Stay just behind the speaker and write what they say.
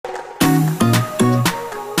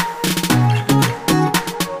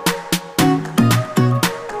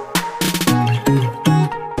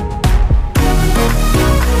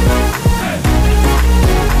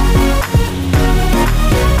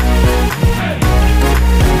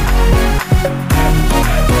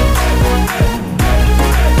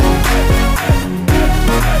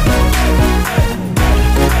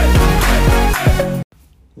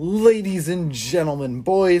and gentlemen,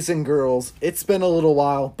 boys and girls, it's been a little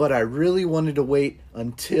while, but I really wanted to wait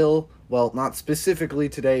until, well, not specifically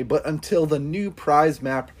today, but until the new prize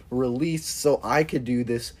map released so I could do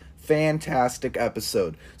this fantastic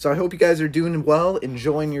episode. So I hope you guys are doing well,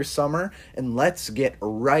 enjoying your summer, and let's get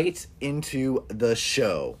right into the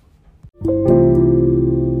show.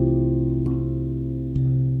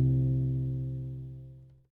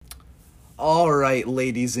 Alright,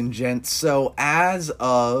 ladies and gents, so as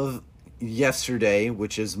of yesterday,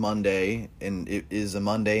 which is Monday, and it is a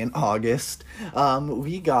Monday in August,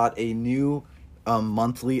 we got a new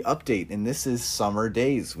monthly update, and this is Summer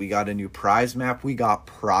Days. We got a new prize map, we got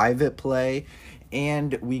private play,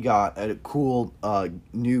 and we got a cool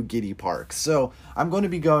new Giddy Park. So I'm going to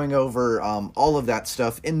be going over all of that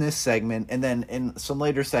stuff in this segment, and then in some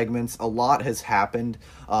later segments, a lot has happened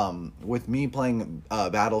with me playing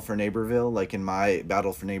Battle for Neighborville, like in my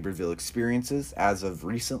Battle for Neighborville experiences as of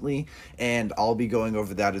recently, and I'll be going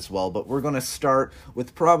over that as well. But we're going to start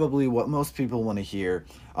with probably what most people want to hear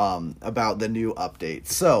about the new update.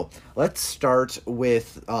 So let's start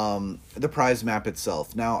with the prize map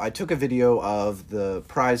itself. Now, I took a video of the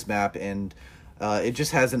prize map, and it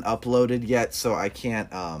just hasn't uploaded yet, so I can't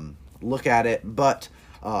look at it, but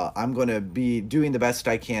I'm going to be doing the best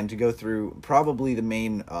I can to go through probably the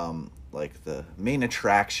main the main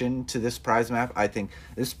attraction to this prize map. I think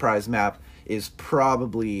this prize map is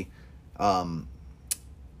probably my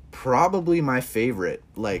favorite.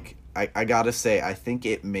 Like, I gotta say, I think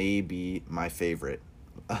it may be my favorite.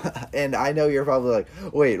 And I know you're probably like,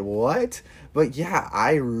 wait, what? But yeah,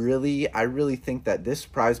 I really think that this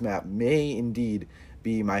prize map may indeed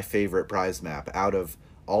be my favorite prize map out of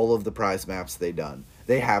all of the prize maps they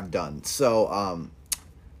have done. So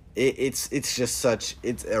it's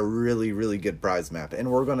a really good prize map, and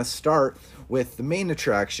we're going to start with the main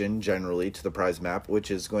attraction generally to the prize map,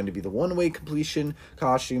 which is going to be the one-way completion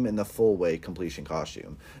costume and the full-way completion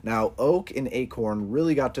costume. Now, Oak and Acorn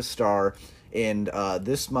really got to star in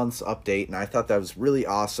this month's update, and I thought that was really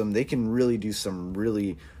awesome. They can really do some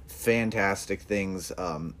really fantastic things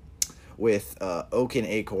with Oak and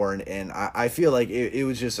Acorn, and I feel like it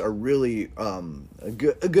was just a really a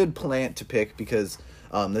good plant to pick, because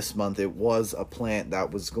this month it was a plant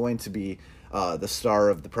that was going to be the star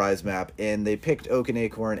of the prize map, and they picked Oak and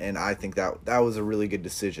Acorn, and I think that was a really good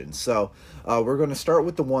decision. So we're going to start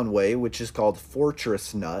with the one-way, which is called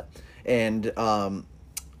Fortress Nut, and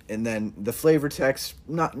then the flavor text,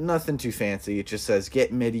 nothing too fancy. It just says,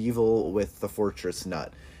 get medieval with the Fortress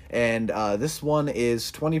Nut. And this one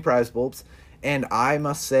is 20 prize bulbs. And I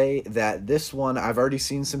must say that this one, I've already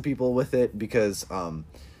seen some people with it because,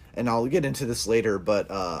 and I'll get into this later,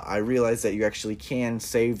 but I realized that you actually can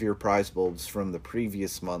save your prize bulbs from the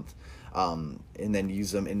previous month and then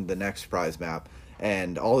use them in the next prize map.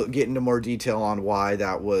 And I'll get into more detail on why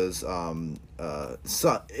that was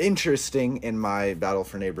so interesting in my Battle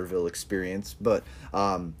for Neighborville experience. But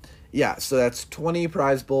yeah, so that's 20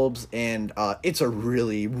 prize bulbs, and it's a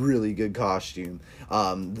really good costume.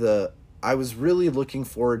 I was really looking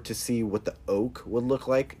forward to see what the Oak would look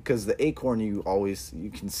like, because the Acorn,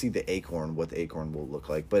 you can see the Acorn, what the Acorn will look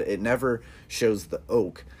like, but it never shows the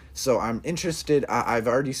Oak. So I'm interested. I've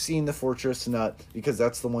already seen the Fortress Nut, because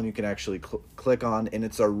that's the one you can actually click on, and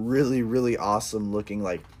it's a really awesome looking,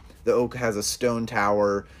 like, the Oak has a stone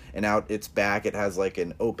tower, and out its back it has like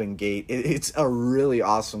an open gate. It's a really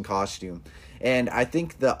awesome costume, and I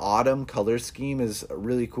think the autumn color scheme is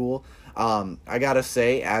really cool. I gotta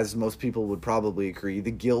say, as most people would probably agree,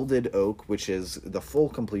 the Gilded Oak, which is the full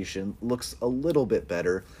completion, looks a little bit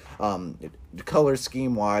better color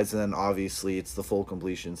scheme wise, and then obviously it's the full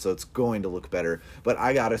completion, so it's going to look better. But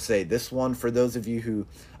I gotta say, this one, for those of you who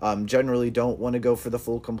generally don't want to go for the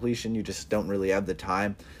full completion, you just don't really have the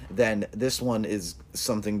time, then this one is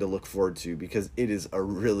something to look forward to, because it is a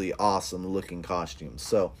really awesome looking costume.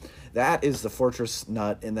 So that is the Fortress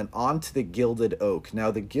Nut, and then on to the Gilded Oak.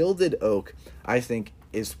 Now, the Gilded Oak, I think,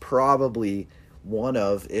 is probably one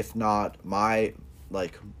of, if not my,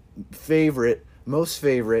 most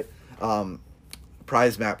favorite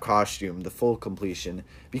prize map costume, the full completion,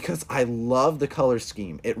 because I love the color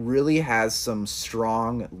scheme. It really has some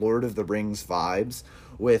strong Lord of the Rings vibes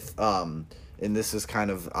with, and this is kind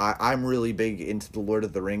of, I'm really big into the Lord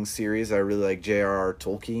of the Rings series. I really like J.R.R.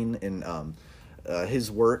 Tolkien and his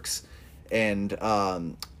works, and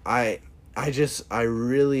I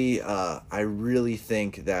really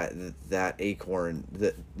think that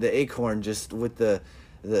Acorn, the Acorn, just with the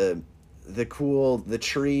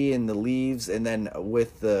tree and the leaves, and then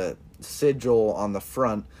with the sigil on the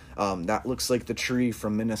front, that looks like the tree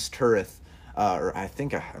from Minas Tirith, or I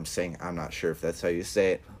think I'm not sure if that's how you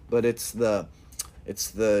say it, but it's the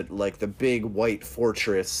like the big white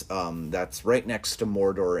fortress that's right next to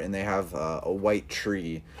Mordor, and they have a white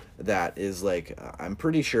tree that is like I'm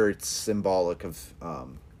pretty sure it's symbolic of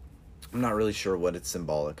I'm not really sure what it's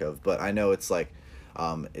symbolic of, but I know it's like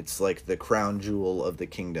the crown jewel of the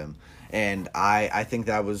kingdom. And I think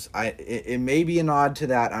that was it may be a nod to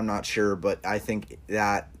that, I'm not sure, but I think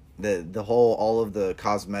that the whole all of the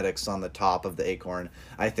cosmetics on the top of the acorn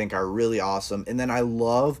I think are really awesome. And then I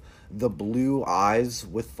love the blue eyes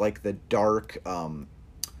with like the dark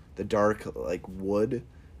like wood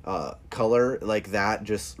color, like that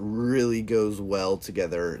just really goes well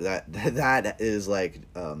together. That is like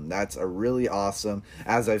that's a really awesome,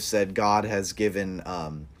 as I've said, God has given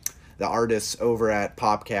the artists over at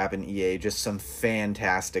PopCap and EA just some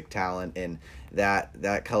fantastic talent, and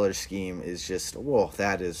that color scheme is just, whoa,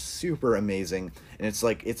 that is super amazing. And it's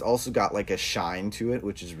like it's also got like a shine to it,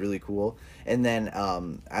 which is really cool. And then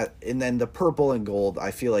the purple and gold, I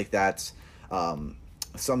feel like that's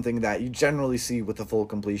something that you generally see with the full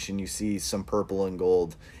completion. You see some purple and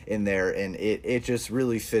gold in there, and it just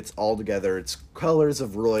really fits all together. It's colors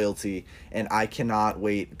of royalty, and I cannot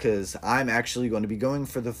wait because I'm actually going to be going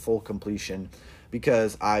for the full completion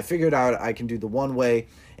because I figured out I can do the one way,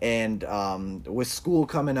 and with school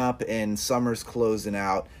coming up and summer's closing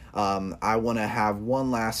out, I want to have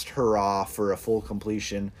one last hurrah for a full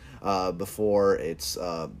completion before it's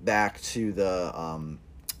back to the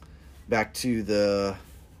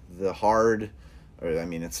hard, or I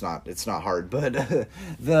mean it's not hard, but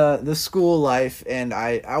the school life, and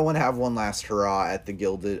I want to have one last hurrah at the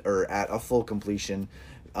gilded, or at a full completion,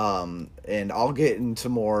 and I'll get into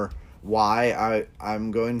more why I'm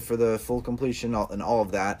going for the full completion and all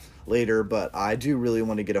of that later, but I do really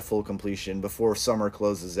want to get a full completion before summer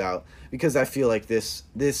closes out, because I feel like this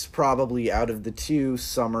probably out of the 2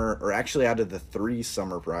 summer, or actually out of the 3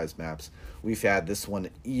 summer prize maps we've had, this one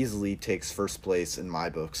easily takes first place in my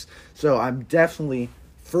books. So I'm definitely,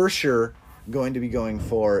 for sure, going to be going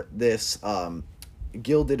for this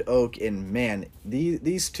Gilded Oak, and man,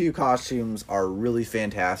 these 2 costumes are really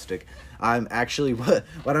fantastic. I'm actually, what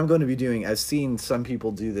I'm going to be doing, I've seen some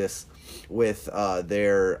people do this with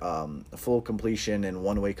their full completion and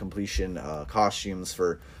one-way completion costumes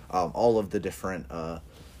for all of the different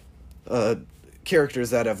characters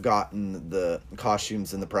that have gotten the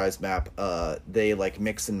costumes in the prize map. They like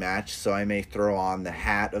mix and match, so I may throw on the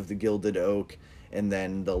hat of the Gilded Oak and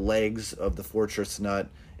then the legs of the Fortress Nut,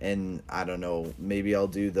 and I don't know, maybe I'll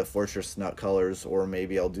do the Fortress Nut colors, or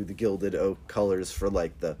maybe I'll do the Gilded Oak colors for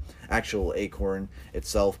like the actual acorn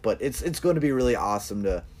itself. But it's going to be really awesome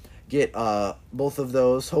to get both of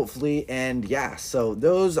those, hopefully. And yeah, so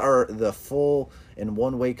those are the full and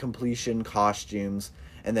one-way completion costumes.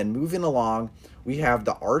 And then moving along, we have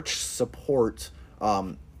the Arch Support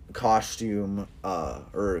costume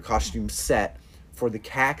or costume set for the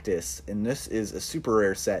Cactus, and this is a super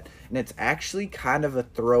rare set, and it's actually kind of a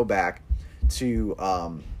throwback to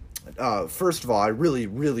first of all, I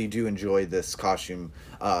really do enjoy this costume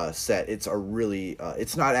set. It's a really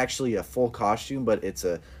it's not actually a full costume, but it's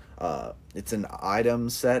an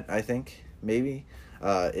item set, I think, maybe.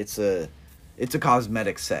 It's a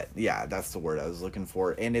cosmetic set. Yeah, that's the word I was looking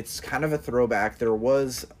for. And it's kind of a throwback. There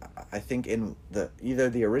was, I think, in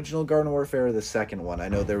either the original Garden Warfare or the second one, I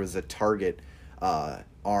know there was a target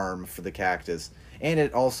arm for the Cactus. And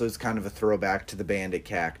it also is kind of a throwback to the Bandit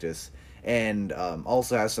Cactus. And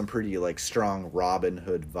also has some pretty like strong Robin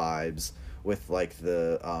Hood vibes with like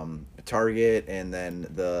the target, and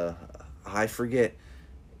then I forget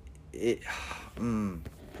it,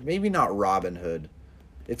 maybe not Robin Hood.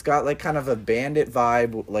 It's got like kind of a bandit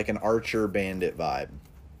vibe, like an archer bandit vibe.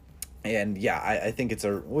 And yeah, I think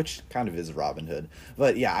which kind of is Robin Hood.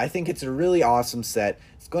 But yeah, I think it's a really awesome set.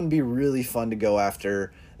 It's going to be really fun to go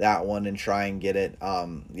after that one and try and get it.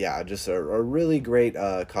 Yeah, just a really great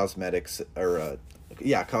cosmetic set.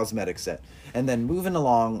 And then moving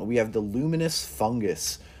along, we have the Luminous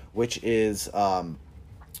Fungus, which is oh,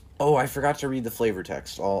 I forgot to read the flavor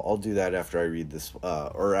text. I'll do that after I read this,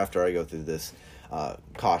 or after I go through this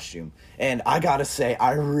costume. And I gotta say,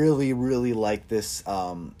 I really like this,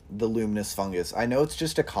 the Luminous Fungus. I know it's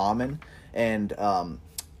just a common, and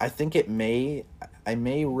I think I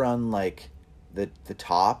may run like the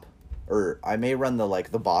top, or I may run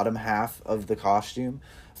the bottom half of the costume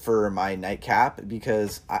for my nightcap,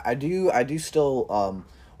 because I do still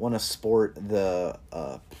want to sport the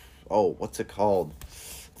what's it called?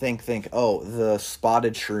 The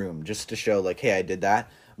Spotted Shroom, just to show like, hey, I did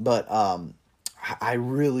that. But I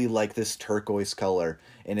really like this turquoise color,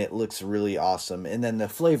 and it looks really awesome. And then the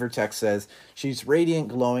flavor text says, she's radiant,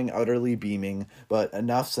 glowing, utterly beaming, but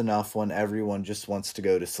enough's enough when everyone just wants to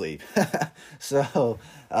go to sleep. So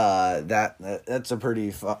that's pretty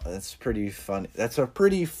funny. That's a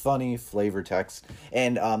pretty funny flavor text,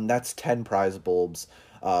 and that's 10 prize bulbs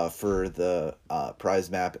for the prize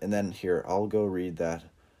map. And then here, I'll go read that.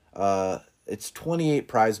 It's 28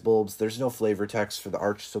 prize bulbs. There's no flavor text for the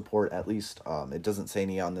arch support, at least. It doesn't say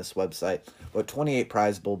any on this website, but 28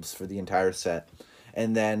 prize bulbs for the entire set.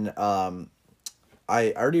 And then I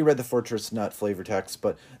already read the Fortress Nut flavor text,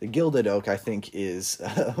 but the Gilded Oak, I think, is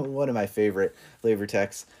one of my favorite flavor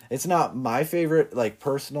texts. It's not my favorite, like,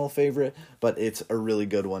 personal favorite, but it's a really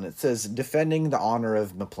good one. It says, defending the honor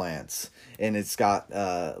of my plants. And it's got,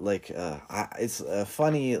 it's a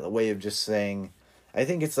funny way of just saying, I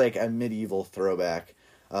think it's like a medieval throwback.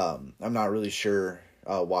 I'm not really sure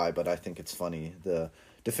why, but I think it's funny. The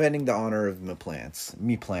defending the honor of me plants,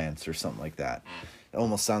 or something like that. It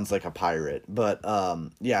almost sounds like a pirate, but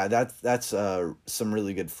yeah, that's some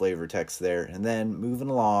really good flavor text there. And then moving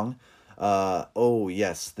along, oh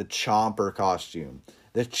yes, the Chomper costume,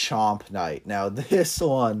 the Chomp Knight. Now this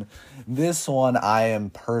one, I am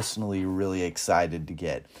personally really excited to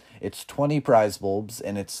get. It's 20 prize bulbs,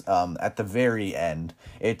 and it's at the very end.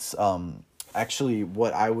 It's actually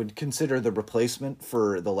what I would consider the replacement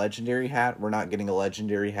for the legendary hat. We're not getting a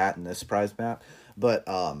legendary hat in this prize map, but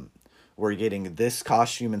we're getting this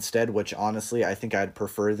costume instead, which honestly, I think I'd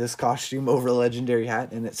prefer this costume over a legendary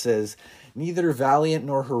hat. And it says, neither valiant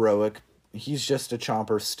nor heroic, he's just a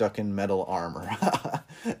chomper stuck in metal armor.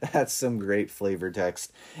 That's some great flavor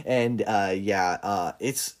text. And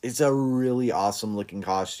it's a really awesome looking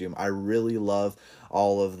costume. I really love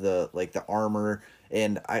all of the armor,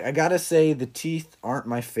 and I gotta say the teeth aren't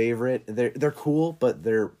my favorite. They're cool, but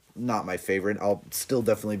they're not my favorite. I'll still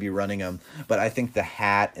definitely be running them, but I think the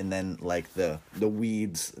hat and then like the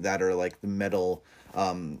weeds that are like the metal,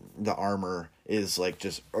 the armor is like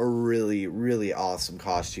just a really, really awesome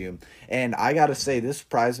costume. And I gotta say, this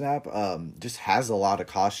prize map just has a lot of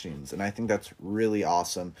costumes, and I think that's really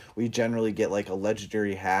awesome. We generally get like a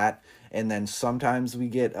legendary hat, and then sometimes we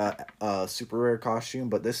get a super rare costume,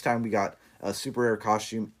 but this time we got a super rare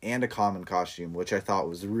costume and a common costume, which I thought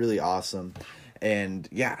was really awesome. And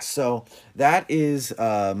yeah, so that is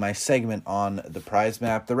my segment on the prize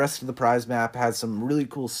map. The rest of the prize map has some really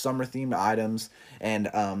cool summer themed items, and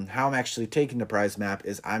how I'm actually taking the prize map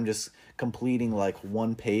is I'm just completing like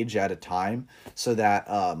one page at a time, so that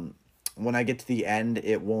when I get to the end,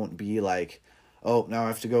 it won't be like, oh, now I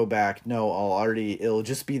have to go back. No, it'll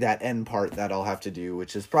just be that end part that I'll have to do,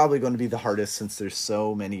 which is probably going to be the hardest since there's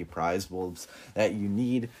so many prize bulbs that you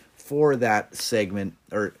need for that segment,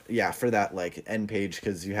 or yeah, for that like end page,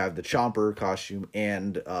 because you have the Chomper costume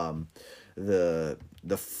and the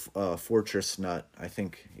Fortress Nut. I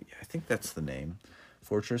think that's the name,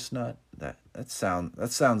 Fortress Nut. That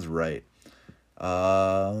sounds right.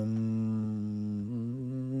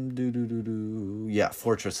 Yeah,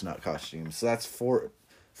 Fortress Nut costume. So that's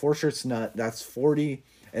Fortress Nut. That's 40.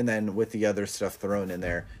 And then with the other stuff thrown in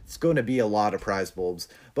there, it's going to be a lot of prize bulbs,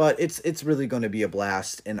 but it's really going to be a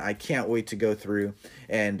blast, and I can't wait to go through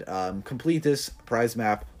and complete this prize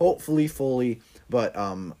map, hopefully fully, but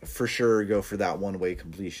for sure go for that one-way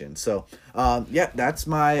completion. So yeah, that's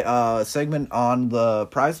my segment on the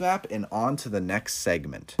prize map, and on to the next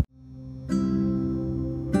segment.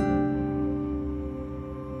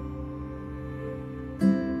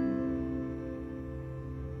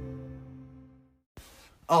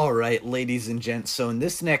 All right, ladies and gents, so in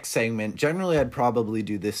this next segment, generally I'd probably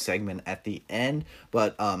do this segment at the end,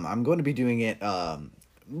 but I'm going to be doing it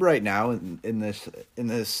right now in this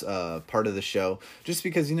part of the show, just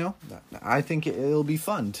because, I think it'll be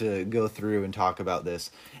fun to go through and talk about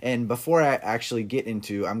this. And before I actually get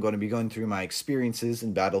into, I'm going to be going through my experiences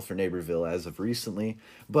in Battle for Neighborville as of recently,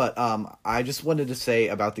 but I just wanted to say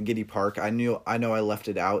about the Giddy Park. I know I left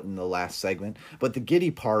it out in the last segment, but the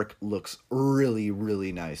Giddy Park looks really,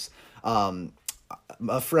 really nice.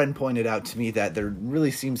 A friend pointed out to me that there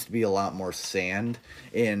really seems to be a lot more sand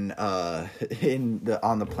on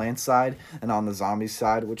the plant side and on the zombie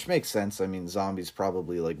side, which makes sense. I mean, zombies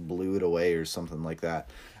probably like blew it away or something like that.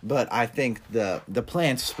 But I think the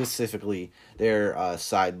plants specifically, their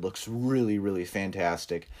side looks really, really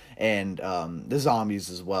fantastic, and the zombies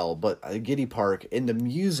as well. But Giddy Park and the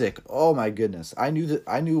music, oh my goodness, I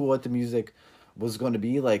knew what the music was going to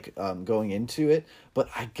be like going into it, but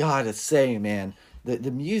I gotta say, man,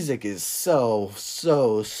 the music is so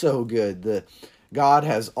good. God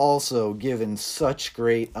has also given such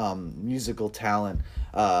great musical talent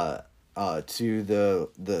to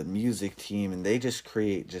the music team, and they just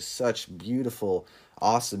create just such beautiful,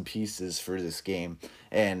 awesome pieces for this game.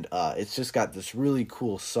 And it's just got this really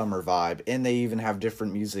cool summer vibe, and they even have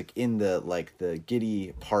different music in the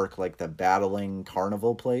Giddy Park, like the battling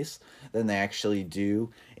carnival place, than they actually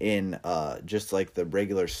do in just like the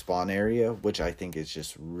regular spawn area, which I think is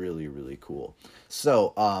just really, really cool.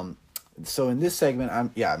 So in this segment,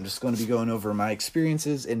 I'm just going to be going over my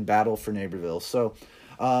experiences in Battle for Neighborville. So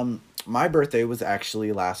my birthday was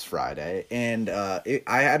actually last Friday, and I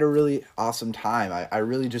had a really awesome time. I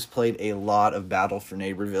really just played a lot of Battle for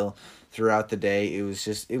Neighborville throughout the day. It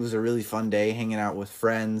was a really fun day hanging out with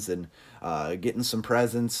friends and getting some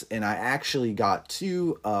presents, and I actually got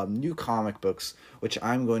 2 new comic books, which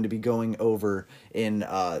I'm going to be going over in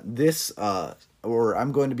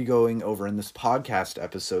I'm going to be going over in this podcast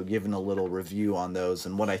episode, giving a little review on those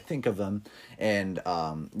and what I think of them. And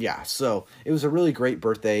so it was a really great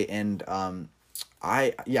birthday, and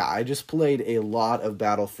I just played a lot of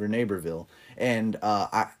Battle for Neighborville. And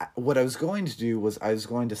what I was going to do was I was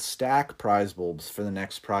going to stack prize bulbs for the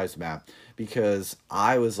next prize map, because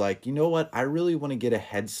I was like, you know what, I really want to get a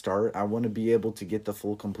head start. I want to be able to get the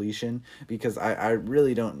full completion, because I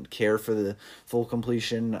really don't care for the full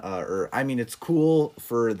completion. It's cool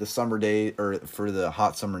for the summer day or for the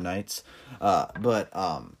hot summer nights, but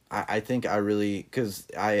I think I really, because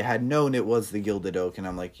I had known it was the Gilded Oak, and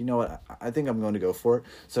I'm like, you know what, I think I'm going to go for it.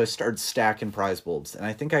 So I started stacking prize bulbs, and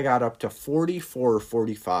I think I got up to 44 or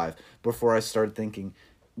 45 before I started thinking,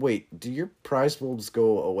 wait, do your prize bulbs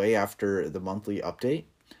go away after the monthly update?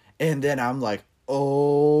 And then I'm like,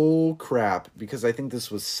 oh crap, because I think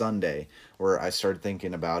this was Sunday where I started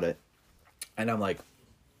thinking about it, and I'm like,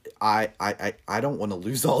 I don't want to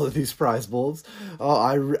lose all of these prize bulbs. Oh,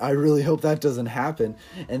 I really hope that doesn't happen.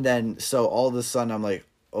 And then, so all of a sudden I'm like,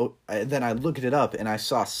 oh, and then I looked it up and I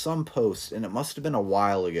saw some post, and it must have been a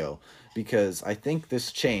while ago, because I think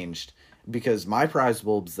this changed, because my prize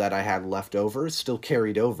bulbs that I had left over still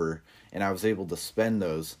carried over, and I was able to spend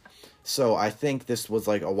those. So I think this was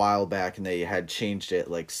like a while back, and they had changed it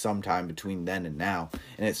like sometime between then and now.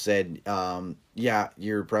 And it said,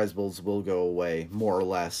 your prize bulbs will go away, more or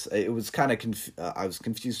less. It was kind of, I was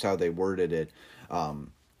confused how they worded it.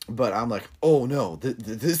 But I'm like, oh no,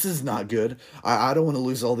 this is not good. I don't want to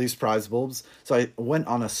lose all these prize bulbs. So I went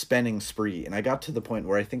on a spending spree, and I got to the point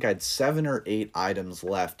where I think I had 7 or 8 items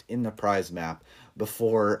left in the prize map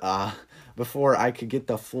before I could get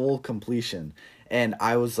the full completion. And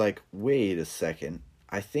I was like, wait a second.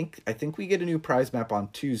 I think we get a new prize map on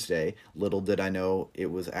Tuesday. Little did I know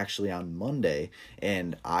it was actually on Monday,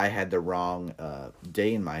 and I had the wrong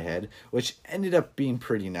day in my head, which ended up being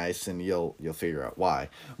pretty nice, and you'll figure out why.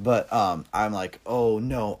 But I'm like, oh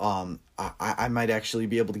no, I might actually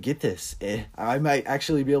be able to get this. I might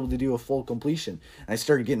actually be able to do a full completion. And I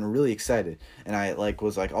started getting really excited, and I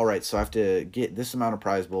was like, all right, so I have to get this amount of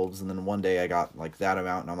prize bulbs. And then one day I got like that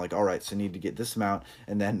amount, and I'm like, all right, so I need to get this amount,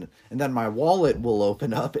 and then my wallet will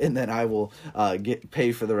open up, and then I will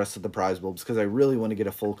pay for the rest of the prize bulbs, because I really want to get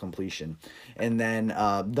a full completion. And then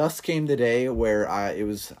thus came the day where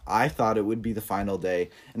I thought it would be the final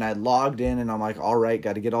day, and I logged in, and I'm like, all right,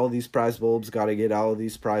 got to get all of these prize bulbs,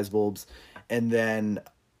 and then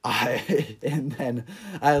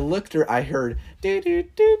I looked, or I heard do do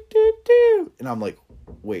do do do, and I'm like,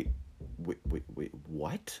 wait,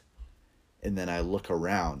 what? And then I look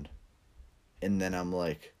around, and then I'm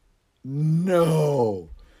like, no,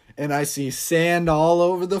 and I see sand all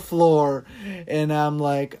over the floor, and I'm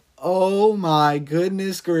like, oh my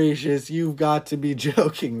goodness gracious, you've got to be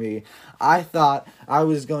joking me. I thought I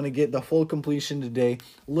was going to get the full completion today.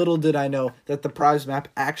 Little did I know that the prize map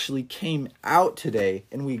actually came out today,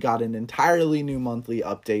 and we got an entirely new monthly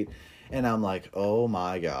update. And I'm like, oh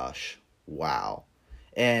my gosh, wow.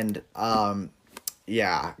 And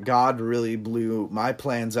God really blew my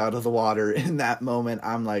plans out of the water in that moment.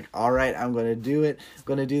 I'm like, all right, I'm going to do it. I'm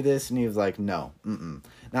going to do this. And he was like, no,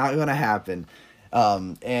 not going to happen.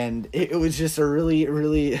 And it was just a really,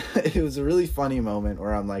 really, it was a really funny moment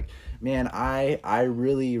where I'm like, man, I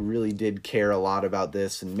really, really did care a lot about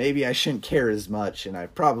this, and maybe I shouldn't care as much, and I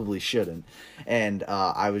probably shouldn't. And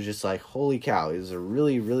I was just like, holy cow, it was a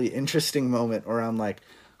really, really interesting moment where I'm like,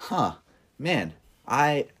 man,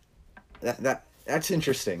 that's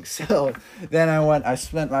interesting. So then I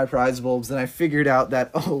spent my prize bulbs, and I figured out that,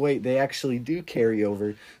 oh wait, they actually do carry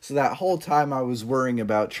over. So that whole time I was worrying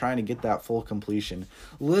about trying to get that full completion.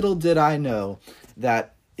 Little did I know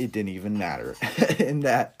that it didn't even matter, and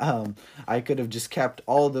that I could have just kept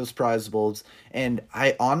all of those prize bulbs. And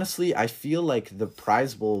I feel like the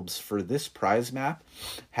prize bulbs for this prize map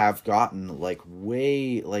have gotten like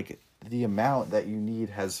way, like the amount that you need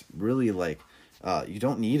has really like, you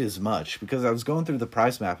don't need as much, because I was going through the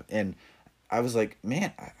prize map and I was like,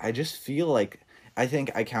 man, I just feel like, I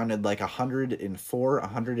think I counted like 104,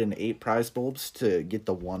 108 prize bulbs to get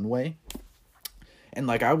the one way. And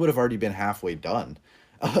like, I would have already been halfway done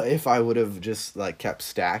if I would have just like kept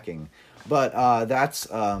stacking. But that's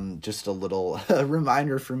just a little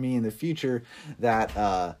reminder for me in the future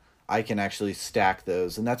that I can actually stack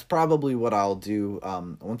those. And that's probably what I'll do.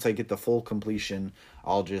 Once I get the full completion,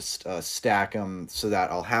 I'll just stack them so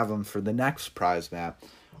that I'll have them for the next prize map,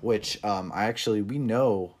 which we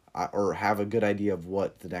know or have a good idea of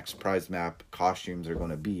what the next prize map costumes are going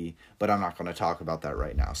to be, but I'm not going to talk about that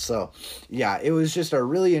right now. So yeah, it was just a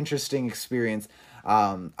really interesting experience.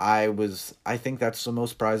 I think that's the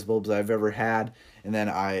most prize bulbs I've ever had, and then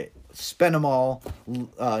I spent them all,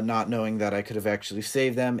 not knowing that I could have actually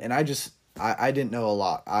saved them, and I didn't know a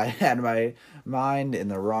lot. I had my mind in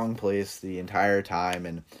the wrong place the entire time,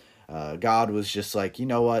 and God was just like, you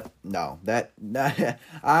know what? No, that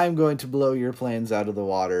I'm going to blow your plans out of the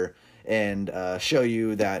water and show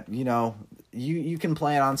you that, you can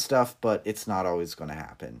plan on stuff, but it's not always going to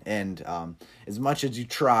happen. And as much as you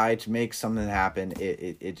try to make something happen,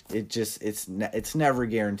 it's never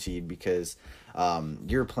guaranteed, because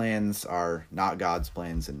your plans are not God's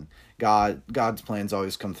plans, and God's plans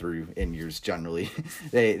always come through in yours generally.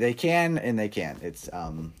 they can and they can't. It's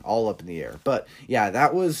all up in the air. But yeah,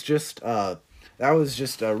 that was just a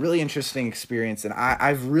really interesting experience, and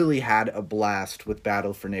I've really had a blast with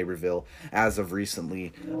Battle for Neighborville as of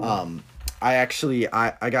recently. I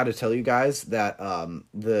got to tell you guys that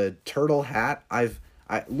the turtle hat,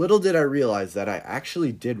 little did I realize that I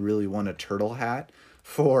actually did really want a turtle hat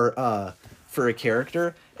for a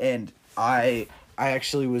character, and I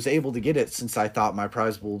actually was able to get it since I thought my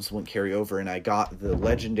prize bulbs wouldn't carry over, and I got the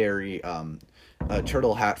legendary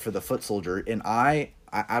turtle hat for the foot soldier. And I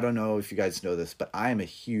don't know if you guys know this, but I am a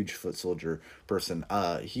huge foot soldier person.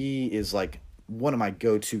 He is like one of my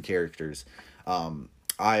go-to characters.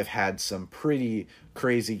 I've had some pretty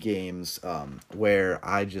crazy games where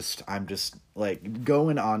I'm just like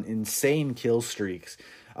going on insane kill streaks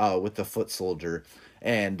with the foot soldier,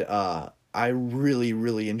 and I really,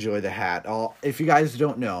 really enjoy the hat. If you guys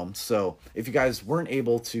don't know, so if you guys weren't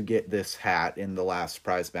able to get this hat in the last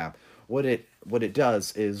prize map, what it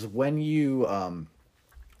does is when you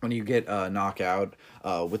get a knockout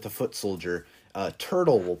with the foot soldier, a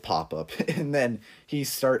turtle will pop up, and then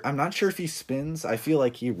I'm not sure if he spins. I feel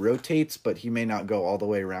like he rotates, but he may not go all the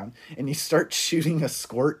way around, and he starts shooting a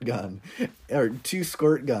squirt gun, or 2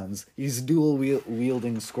 squirt guns. He's dual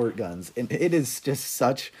wielding squirt guns, and it is just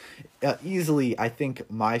such easily, I think,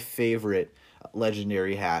 my favorite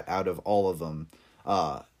legendary hat out of all of them.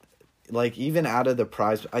 Like, even out of the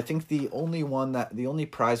prize, I think the only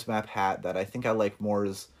prize map hat that I think I like more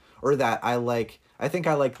is, or that I think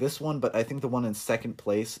I like this one, but I think the one in second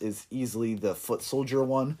place is easily the foot soldier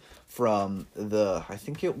one from I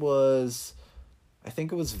think it was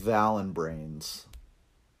Valen Brains.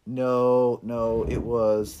 No, it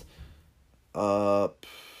was Valen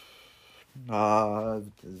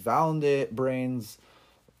Brains,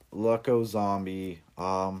 Lucko Zombie.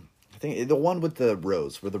 I think the one with the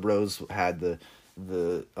rose, where the rose had the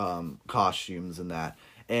costumes and that.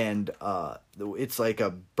 And it's like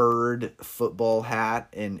a bird football hat,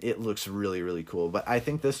 and it looks really, really cool. But I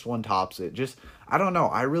think this one tops it. Just, I don't know.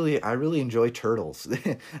 I really enjoy turtles.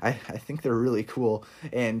 I think they're really cool.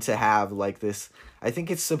 And to have like this, I think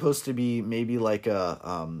it's supposed to be maybe like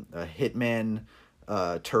a hitman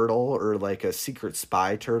turtle, or like a secret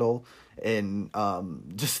spy turtle. And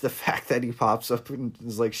just the fact that he pops up and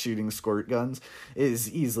is like shooting squirt guns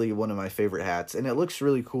is easily one of my favorite hats, and it looks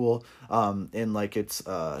really cool in like its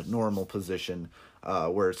normal position,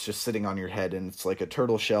 where it's just sitting on your head, and it's like a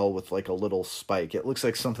turtle shell with like a little spike. It looks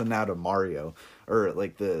like something out of Mario, or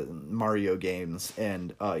like the Mario games.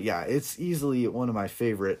 And yeah, it's easily one of my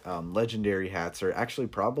favorite legendary hats, or actually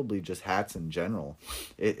probably just hats in general.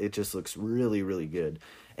 It just looks really, really good.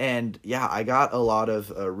 And yeah, I got a lot of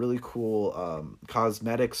really cool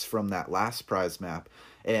cosmetics from that last prize map.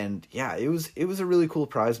 And yeah, it was a really cool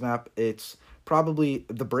prize map. It's probably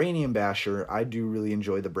the Brainium Basher. I do really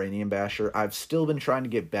enjoy the Brainium Basher. I've still been trying to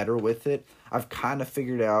get better with it. I've kind of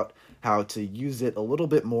figured out how to use it a little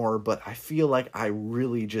bit more, but I feel like I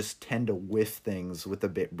really just tend to whiff things with the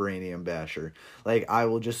Brainium Basher. Like, I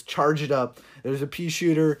will just charge it up. There's a pea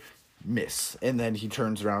shooter, miss, and then he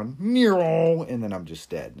turns around, and then I'm just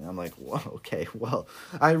dead. And I'm like, well, okay, well,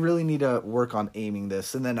 I really need to work on aiming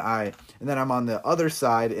this. And then I'm on the other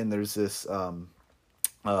side, and there's this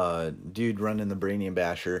dude running the Brainium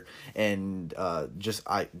Basher, and just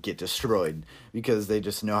I get destroyed because they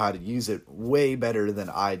just know how to use it way better than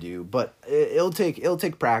I do. But it'll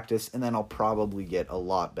take practice, and then I'll probably get a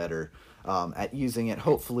lot better at using it,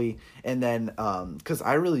 hopefully. And then because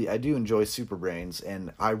I do enjoy Super Brains,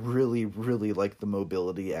 and I really really like the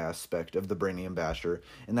mobility aspect of the Brainium Basher,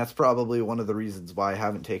 and that's probably one of the reasons why I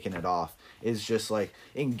haven't taken it off. Is just like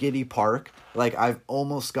in Giddy Park, like I've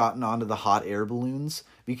almost gotten onto the hot air balloons,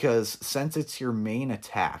 because since it's your main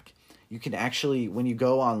attack, you can actually, when you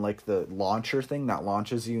go on like the launcher thing that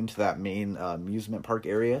launches you into that main amusement park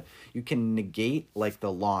area, you can negate like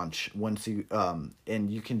the launch once you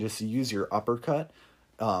and you can just use your uppercut,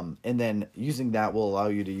 and then using that will allow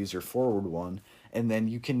you to use your forward one, and then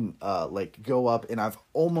you can like go up. And I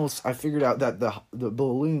figured out that the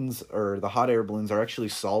balloons, or the hot air balloons, are actually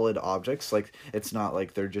solid objects. Like it's not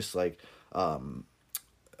like they're just like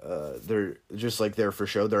they're just like there for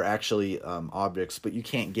show. They're actually objects, but you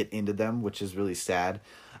can't get into them, which is really sad.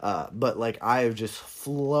 But like I have just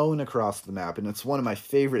flown across the map, and it's one of my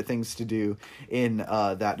favorite things to do in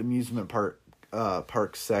that amusement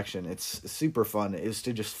park section. It's super fun, is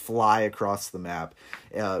to just fly across the map,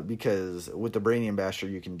 because with the Brainium Basher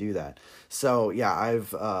you can do that. So yeah,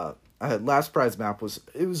 last prize map was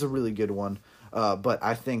a really good one. But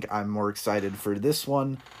I think I'm more excited for this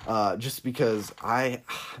one, just because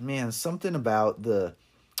something about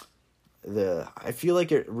I feel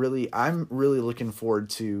like I'm really looking forward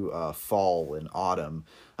to fall and autumn,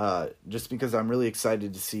 just because I'm really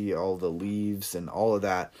excited to see all the leaves and all of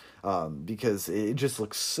that, because it just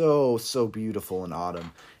looks so beautiful in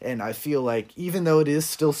autumn. And I feel like even though it is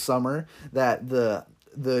still summer, that the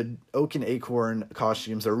Oak and Acorn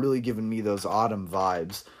costumes are really giving me those autumn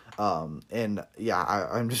vibes. And yeah,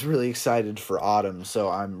 I'm just really excited for autumn. So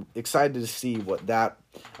I'm excited to see what that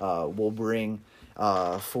will bring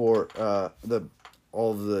for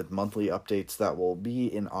all of the monthly updates that will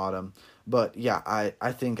be in autumn. But yeah,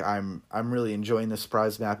 I think I'm really enjoying this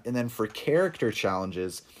prize map. And then for character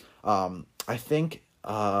challenges, I think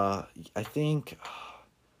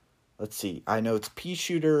let's see. I know it's Pea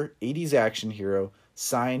Shooter, 80s Action Hero,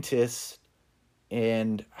 Scientist,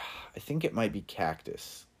 and I think it might be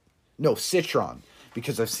Cactus. No, Citron,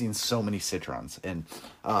 because I've seen so many Citrons. And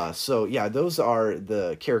so yeah, those are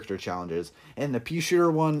the character challenges. And the Pea Shooter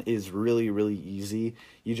one is really really easy.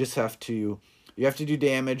 You just have to do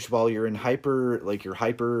damage while you're in your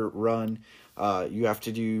hyper run. You have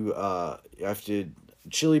to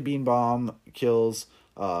Chili Bean Bomb kills,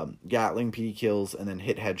 Gatling Pea kills, and then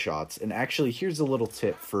hit headshots. And actually, here's a little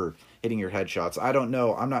tip for hitting your headshots. I don't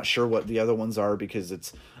know. I'm not sure what the other ones are, because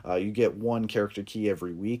it's you get one character key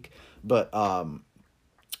every week. But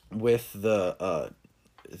with the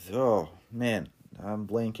oh man, I'm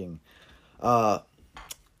blanking.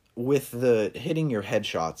 With the hitting your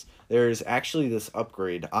headshots, there's actually this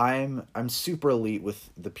upgrade. I'm super elite with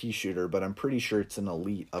the Pea Shooter, but I'm pretty sure it's an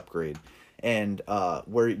elite upgrade. And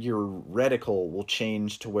where your reticle will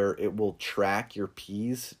change to where it will track your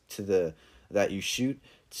peas that you shoot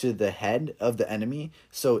to the head of the enemy,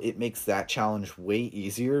 so it makes that challenge way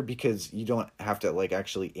easier, because you don't have to like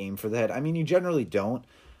actually aim for the head. I mean, you generally don't,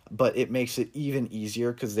 but it makes it even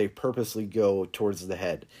easier because they purposely go towards the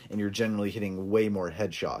head, and you're generally hitting way more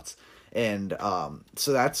headshots. And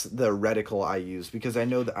so that's the reticle I use, because I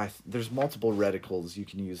know that there's multiple reticles you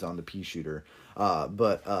can use on the Pea Shooter,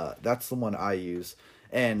 but that's the one I use.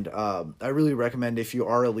 And I really recommend, if you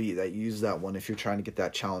are elite, that you use that one if you're trying to get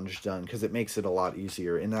that challenge done, because it makes it a lot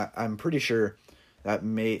easier. And I'm pretty sure that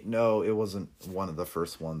it wasn't one of the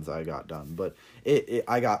first ones I got done, but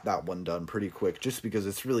I got that one done pretty quick, just because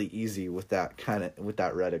it's really easy with that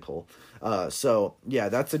reticle. So yeah,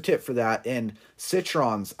 that's a tip for that. And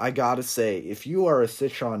Citrons, I gotta say, if you are a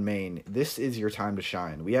Citron main, this is your time to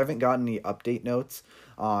shine. We haven't gotten any update notes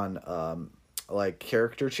on like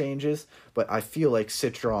character changes, but I feel like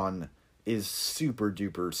Citron is super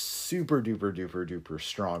duper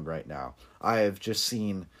strong right now. I have just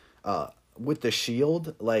seen with the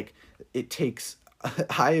shield, like it takes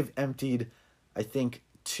I have emptied, I think,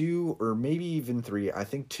 2 or maybe even 3, I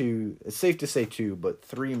think 2, it's safe to say 2, but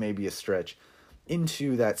 3 may be a stretch,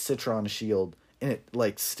 into that Citron shield, and it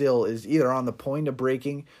like still is either on the point of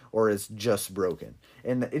breaking or is just broken.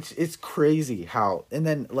 And it's crazy how. And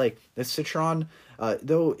then like the Citron,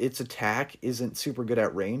 though its attack isn't super good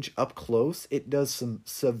at range, up close it does some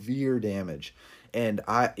severe damage. And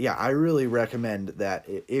I really recommend that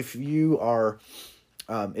if you are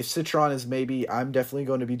if Citron is, maybe I'm definitely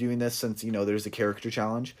going to be doing this, since there's a character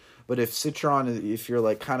challenge. But if Citron, if you're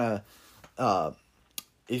like kind of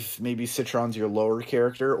if maybe Citron's your lower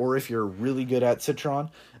character, or if you're really good at Citron,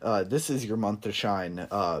 this is your month to shine,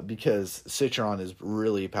 because Citron is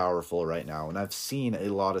really powerful right now, and I've seen a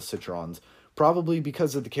lot of Citrons, probably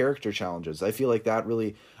because of the character challenges. I feel like that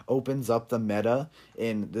really opens up the meta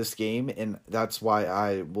in this game, and that's why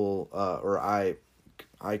I will, I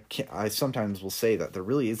sometimes will say that there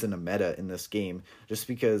really isn't a meta in this game, just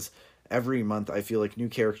because every month I feel like new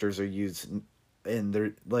characters are used, and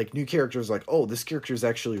they're like new characters like, oh, this character is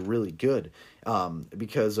actually really good,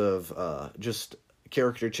 because of just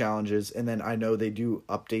character challenges. And then I know they do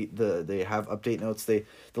they have update notes. The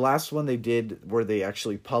last one they did where they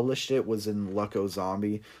actually published it was in Lucko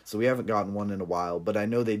Zombie, so we haven't gotten one in a while, but I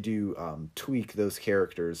know they do tweak those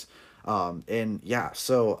characters. And yeah,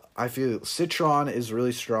 so I feel Citron is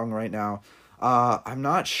really strong right now. I'm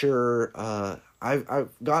not sure, I've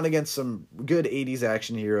gone against some good 80s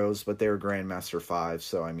action heroes, but they were Grandmaster 5,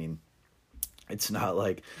 so I mean, it's not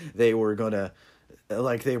like they were gonna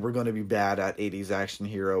be bad at 80s action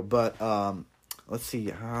hero. But let's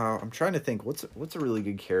see, I'm trying to think what's a really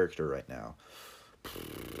good character right now.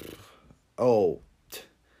 Oh,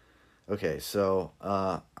 okay, so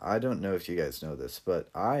I don't know if you guys know this, but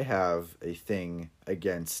I have a thing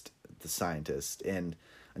against the Scientist, and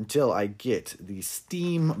until I get the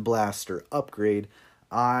Steam Blaster upgrade,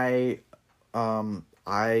 I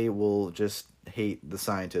will just hate the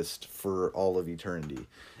Scientist for all of eternity.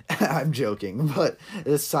 I'm joking, but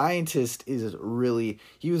the Scientist he was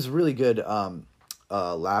really good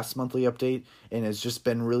last monthly update, and has just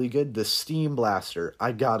been really good. The Steam Blaster,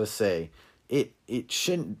 I gotta say, it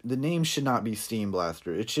shouldn't, the name should not be Steam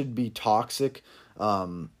Blaster. It should be Toxic,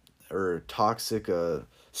 or Toxic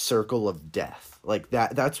Circle of Death. Like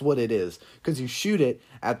that's what it is, because you shoot it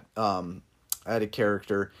at a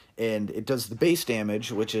character, and it does the base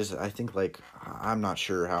damage, which is, I think, like, I'm not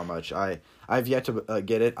sure how much. I've yet to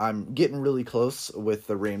get it. I'm getting really close with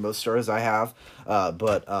the Rainbow Stars I have,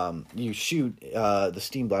 but you shoot the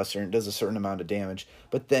Steam Blaster, and it does a certain amount of damage,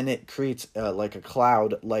 but then it creates like a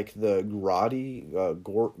cloud, like the Grotty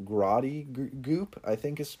goop, I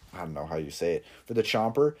think is, I don't know how you say it, for the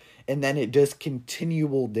Chomper, and then it does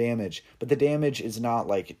continual damage, but the damage is not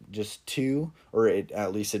like just 2, or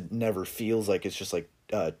at least it never feels like it's just like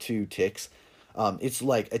 2 ticks. It's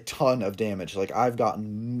like a ton of damage. Like, I've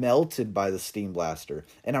gotten melted by the Steam Blaster,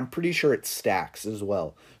 and I'm pretty sure it stacks as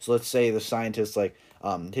well. So let's say the Scientist like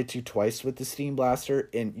hits you twice with the Steam Blaster,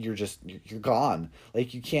 and you're gone.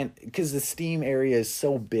 Like, you can't, because the Steam area is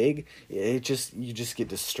so big, you just get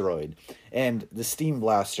destroyed. And the Steam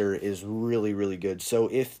Blaster is really, really good. So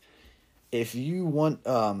if you want,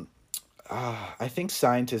 I think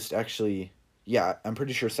Scientist actually, yeah, I'm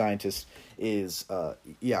pretty sure Scientist is,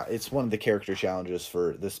 it's one of the character challenges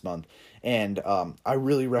for this month. And I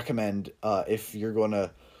really recommend, if you're going to,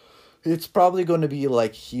 it's probably going to be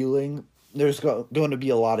like healing. There's going to be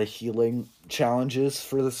a lot of healing challenges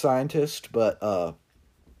for the Scientist, but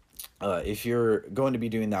if you're going to be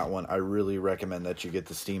doing that one, I really recommend that you get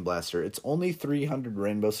the Steam Blaster. It's only 300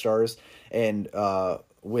 Rainbow Stars, and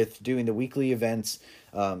with doing the weekly events,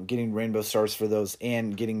 getting Rainbow Stars for those,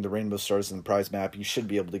 and getting the Rainbow Stars in the prize map, you should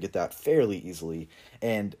be able to get that fairly easily.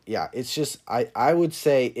 And yeah, it's just, I would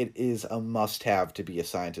say it is a must-have to be a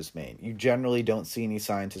Scientist main. You generally don't see any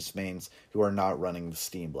Scientist mains who are not running the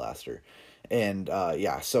Steam Blaster. And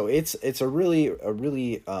so it's a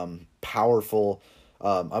really powerful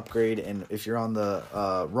upgrade, and if you're on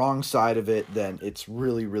the wrong side of it, then it's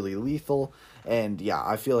really, really lethal. And yeah,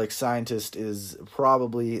 I feel like Scientist is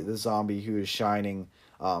probably the zombie who is shining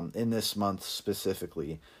in this month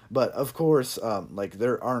specifically. But of course, like,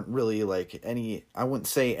 there aren't really like any, I wouldn't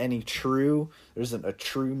say there isn't a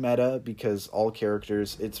true meta, because all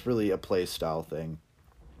characters, it's really a play style thing,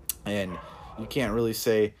 and you can't really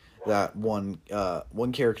say that one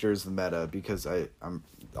character is the meta, because I'm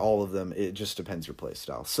all of them, it just depends your play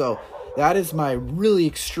style. So that is my really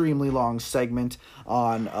extremely long segment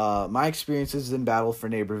on my experiences in Battle for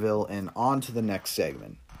Neighborville, and on to the next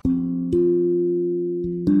segment.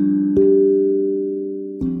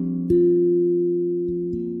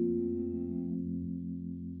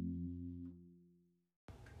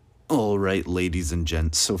 Alright, ladies and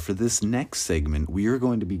gents, so for this next segment, we are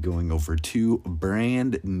going to be going over 2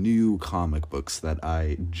 brand new comic books that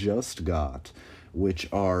I just got, which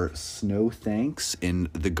are Snow Thanks and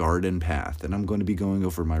The Garden Path. And I'm going to be going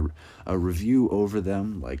over a review over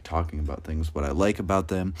them, like talking about things, what I like about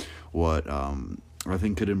them, what I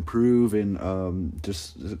think could improve, and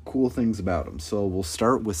just cool things about them. So we'll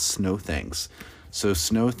start with Snow Thanks. So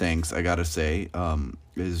Snow Thanks, I gotta say,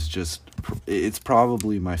 is just, it's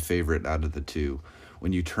probably my favorite out of the 2.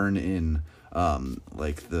 When you turn in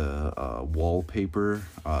like the wallpaper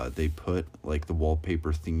they put, like the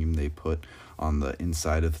wallpaper theme they put on the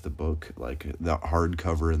inside of the book, like the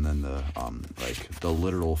hardcover, and then the like the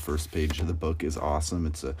literal first page of the book is awesome.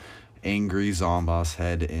 It's a angry Zomboss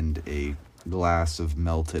head and a glass of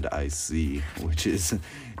melted icy, which is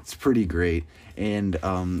it's pretty great. And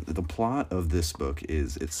the plot of this book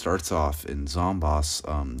is, it starts off in Zomboss.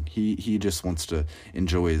 He just wants to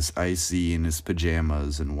enjoy his icy in his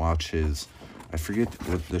pajamas and watch his, I forget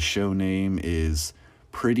what the show name is,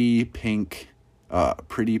 pretty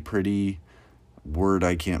word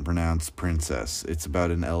I can't pronounce, princess. It's about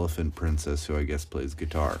an elephant princess who I guess plays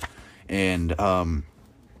guitar. And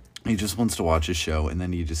he just wants to watch a show, and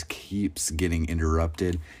then he just keeps getting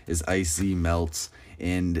interrupted. His icy melts,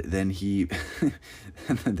 and then he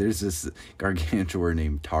there's this gargantuar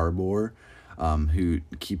named Tarbor, who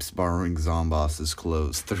keeps borrowing Zomboss's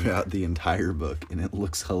clothes throughout the entire book, and it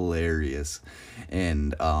looks hilarious.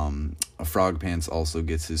 And Frog Pants also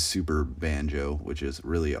gets his super banjo, which is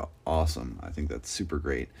really awesome. I think that's super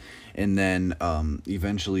great. And then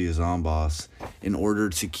eventually Zomboss, in order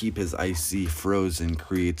to keep his icy frozen,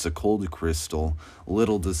 creates a cold crystal.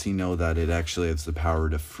 Little does he know that it actually has the power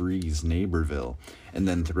to freeze Neighborville. And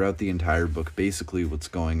then throughout the entire book, basically what's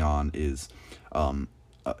going on is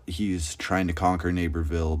he's trying to conquer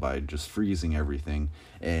Neighborville by just freezing everything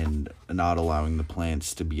and not allowing the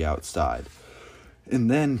plants to be outside. And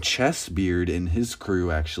then Chessbeard and his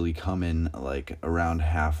crew actually come in like around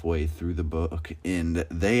halfway through the book, and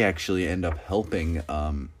they actually end up helping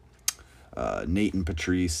Nate and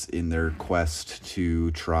Patrice in their quest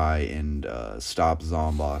to try and stop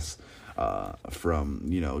Zomboss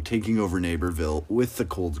from, taking over Neighborville with the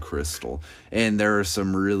cold crystal. And there are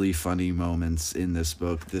some really funny moments in this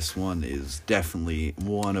book. This one is definitely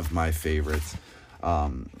one of my favorites.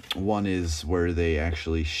 One is where they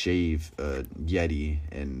actually shave Yeti,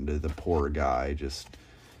 and the poor guy just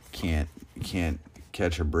can't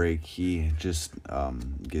catch a break. He just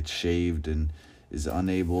gets shaved and is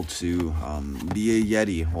unable to be a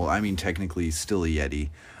Yeti. Well, I mean, technically he's still a Yeti,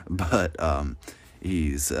 but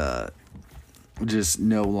he's just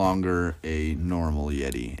no longer a normal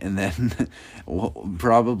Yeti. And then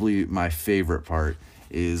probably my favorite part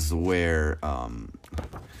is where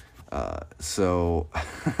so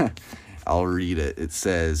I'll read it. It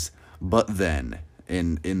says, "But then,"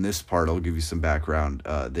 in this part, I'll give you some background.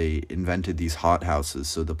 They invented these hot houses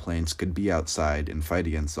so the planes could be outside and fight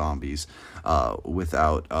against zombies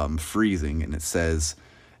without freezing. And it says,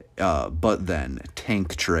 "But then,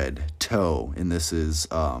 tank tread, tow," and this is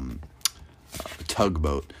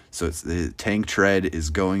tugboat. So it's the tank tread is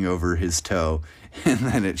going over his toe, and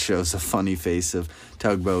then it shows a funny face of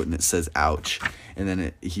tugboat, and it says ouch. And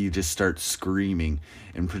then he just starts screaming,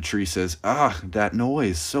 and Patrice says, that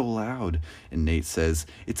noise, so loud. And Nate says,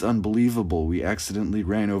 "It's unbelievable, we accidentally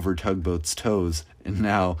ran over tugboat's toes, and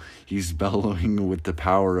now he's bellowing with the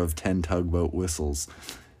power of 10 tugboat whistles."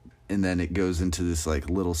 And then it goes into this like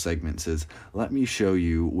little segment, says, "Let me show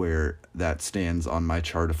you where that stands on my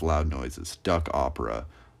chart of loud noises. Duck opera."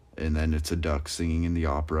 And then it's a duck singing in the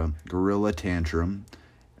opera. Gorilla tantrum.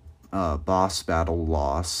 Boss battle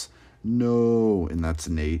loss. No. And that's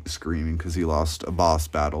Nate screaming because he lost a boss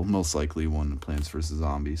battle. Most likely one in Plants vs.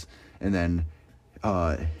 Zombies. And then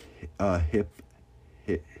I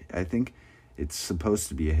think it's supposed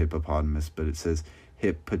to be a hippopotamus, but it says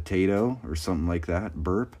hip potato or something like that.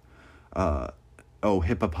 Burp.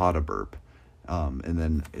 Hippopota burp. And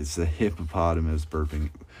then it's the hippopotamus burping,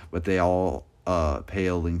 but they all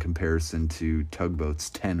pale in comparison to Tugboat's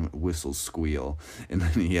 10 whistles squeal. And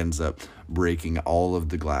then he ends up breaking all of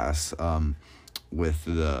the glass with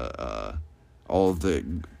the all of the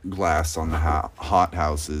glass on the hot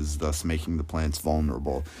houses, thus making the plants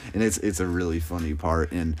vulnerable. And it's a really funny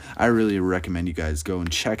part, and I really recommend you guys go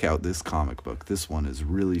and check out this comic book. This one is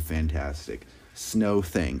really fantastic. Snow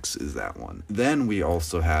Thanks is that one. Then we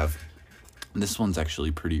also have, this one's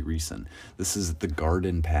actually pretty recent. This is The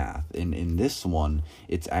Garden Path. And in this one,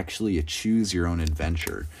 it's actually a choose your own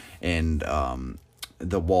adventure. And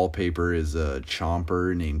the wallpaper is a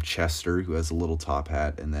chomper named Chester who has a little top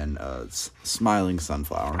hat, and then a smiling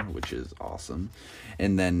sunflower, which is awesome.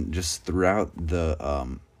 And then just throughout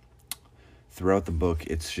the book,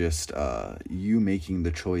 it's just you making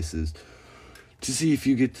the choices to see if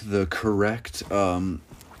you get to the correct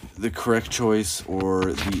choice or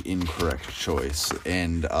the incorrect choice.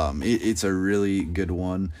 And it's a really good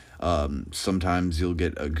one. Sometimes you'll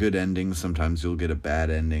get a good ending, sometimes you'll get a bad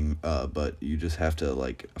ending, but you just have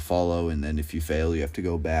to follow, and then if you fail, you have to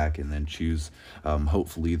go back and then choose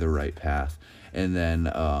hopefully the right path. And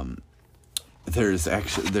then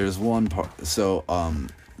there's one part. So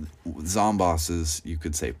Zomboss's, you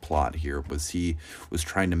could say, plot here was he was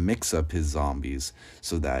trying to mix up his zombies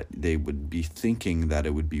so that they would be thinking that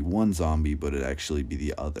it would be one zombie, but it'd actually be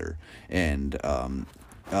the other. And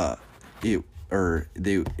it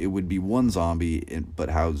it would be one zombie, but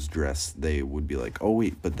how it's dressed, they would be like, oh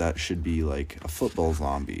wait, but that should be like a football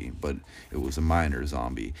zombie, but it was a minor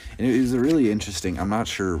zombie. And it was a really interesting, I'm not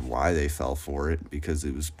sure why they fell for it, because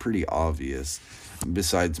it was pretty obvious,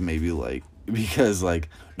 besides maybe like because like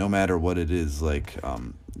no matter what it is, like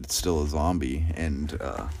it's still a zombie. And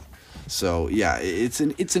so yeah, it's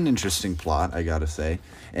an interesting plot, I gotta say.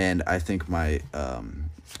 And I think my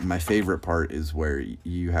favorite part is where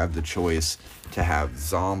you have the choice to have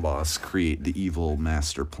Zomboss create the evil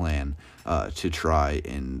master plan to try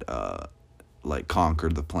and like conquer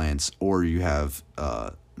the plants, or you have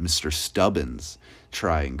Mr. Stubbins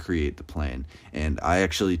try and create the plan. And I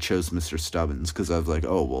actually chose Mr. Stubbins because I was like,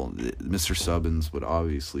 oh well, Mr. Stubbins would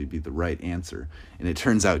obviously be the right answer, and it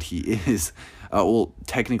turns out he is. Well,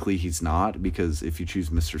 technically he's not, because if you choose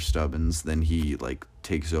Mr. Stubbins, then he like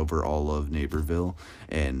takes over all of Neighborville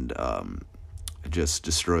and just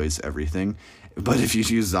destroys everything. But if you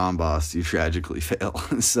choose Zomboss, you tragically fail.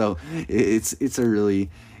 So it's a really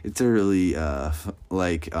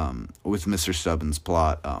like with Mr. Stubbins'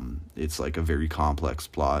 plot, it's like a very complex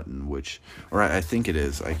plot in which, or I think it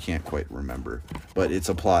is, I can't quite remember, but it's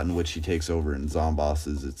a plot in which he takes over. In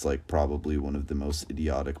Zomboss's, it's like probably one of the most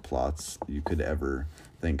idiotic plots you could ever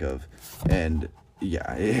think of. And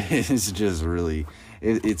yeah, it's just really,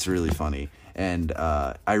 it's really funny. And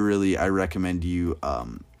I recommend you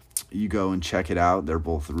you go and check it out. They're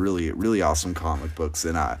both really, really awesome comic books,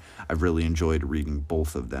 and I've really enjoyed reading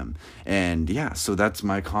both of them. And yeah, so that's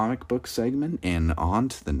my comic book segment, and on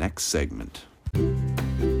to the next segment.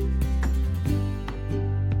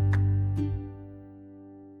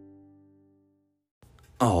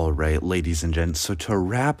 All right, ladies and gents, so to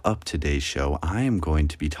wrap up today's show, I am going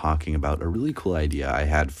to be talking about a really cool idea I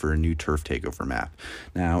had for a new Turf Takeover map.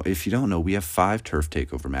 Now, if you don't know, we have 5 Turf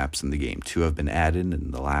Takeover maps in the game. 2 have been added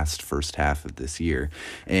in the first half of this year,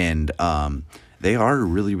 and they are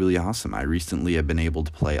really, really awesome. I recently have been able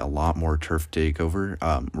to play a lot more Turf Takeover,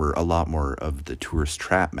 or a lot more of the Tourist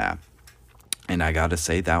Trap map. And I gotta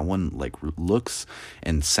say, that one like looks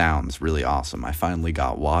and sounds really awesome. I finally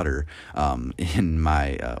got water in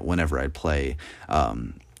my whenever I play.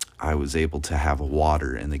 I was able to have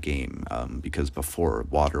water in the game because before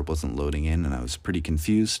water wasn't loading in, and I was pretty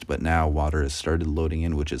confused. But now water has started loading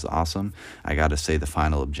in, which is awesome. I gotta say, the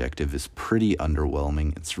final objective is pretty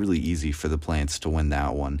underwhelming. It's really easy for the plants to win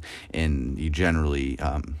that one, and you generally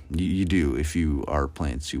you do, if you are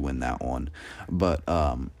plants, you win that one. But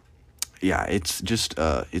yeah, it's just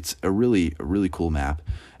it's a really cool map,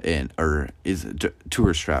 and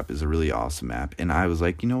Tourist Trap is a really awesome map. And I was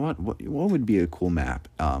like, you know what would be a cool map,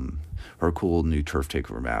 or a cool new Turf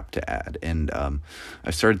Takeover map to add? And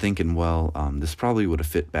I started thinking, well, this probably would have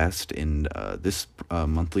fit best in this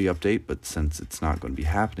monthly update, but since it's not going to be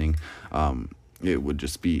happening, it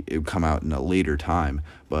would come out in a later time.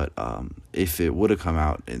 But if it would have come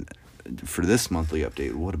out for this monthly update,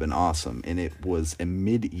 it would have been awesome. And it was a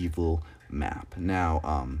medieval map.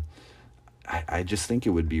 Now I just think it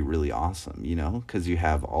would be really awesome, because you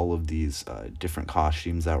have all of these different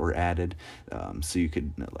costumes that were added, so you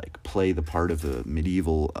could like play the part of a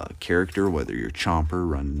medieval character, whether you're Chomper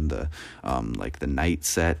running the like the knight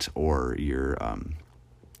set, or you're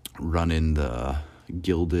running the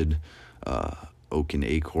gilded oaken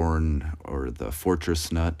acorn or the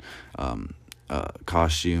fortress nut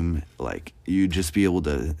costume. Like, you just be able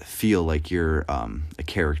to feel like you're a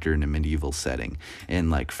character in a medieval setting. And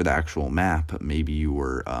like for the actual map, maybe you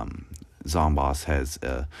were Zomboss has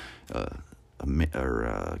a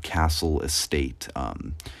castle estate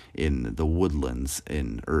in the woodlands,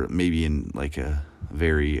 or maybe in like a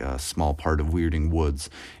very small part of Weirding Woods,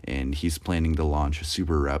 and he's planning to launch a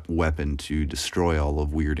super weapon to destroy all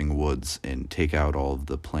of Weirding Woods and take out all of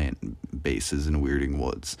the plant bases in Weirding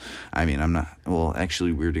Woods. I mean,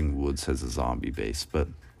 actually Weirding Woods has a zombie base, but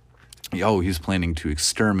he's planning to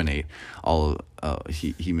exterminate all of,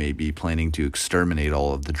 he may be planning to exterminate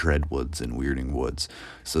all of the Dreadwoods and Weirding Woods,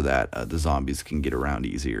 so that the zombies can get around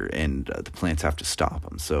easier, and the plants have to stop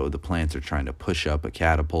them. So the plants are trying to push up a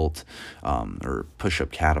catapult, or push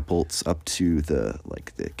up catapults up to the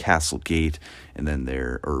castle gate, and then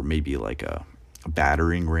or maybe like a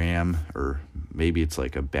battering ram, or maybe it's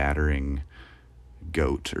like a battering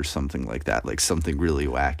goat or something like that, like something really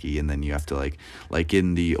wacky. And then you have to like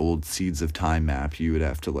in the old Seeds of Time map, you would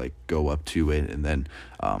have to like go up to it and then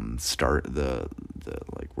start the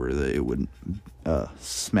where it would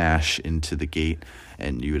smash into the gate,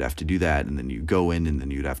 and you would have to do that, and then you go in, and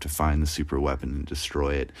then you'd have to find the super weapon and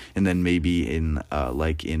destroy it. And then maybe in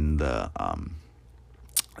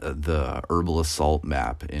the Herbal Assault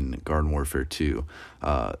map in Garden Warfare 2,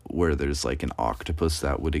 where there's like an octopus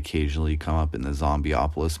that would occasionally come up in the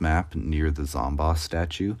Zombieopolis map near the Zomboss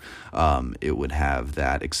statue. It would have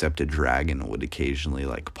that, except a dragon would occasionally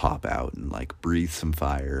like pop out and like breathe some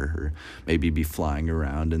fire, or maybe be flying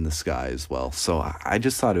around in the sky as well. So I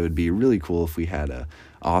just thought it would be really cool if we had a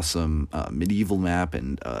awesome medieval map,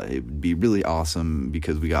 and it would be really awesome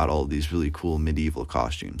because we got all these really cool medieval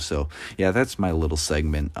costumes. So yeah, that's my little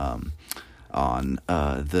segment on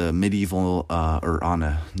the medieval or on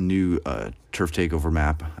a new Turf Takeover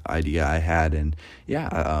map idea I had. And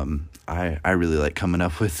yeah, I really like coming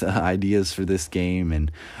up with ideas for this game,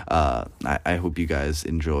 and I hope you guys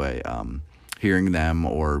enjoy hearing them,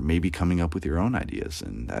 or maybe coming up with your own ideas,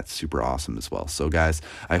 and that's super awesome as well. So guys,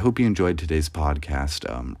 I hope you enjoyed today's podcast.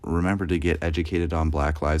 Remember to get educated on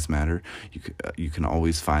Black Lives Matter. You can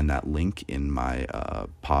always find that link in my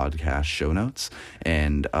podcast show notes.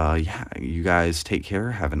 And yeah, you guys take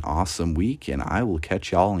care, have an awesome week, and I will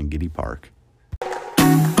catch y'all in Giddy Park.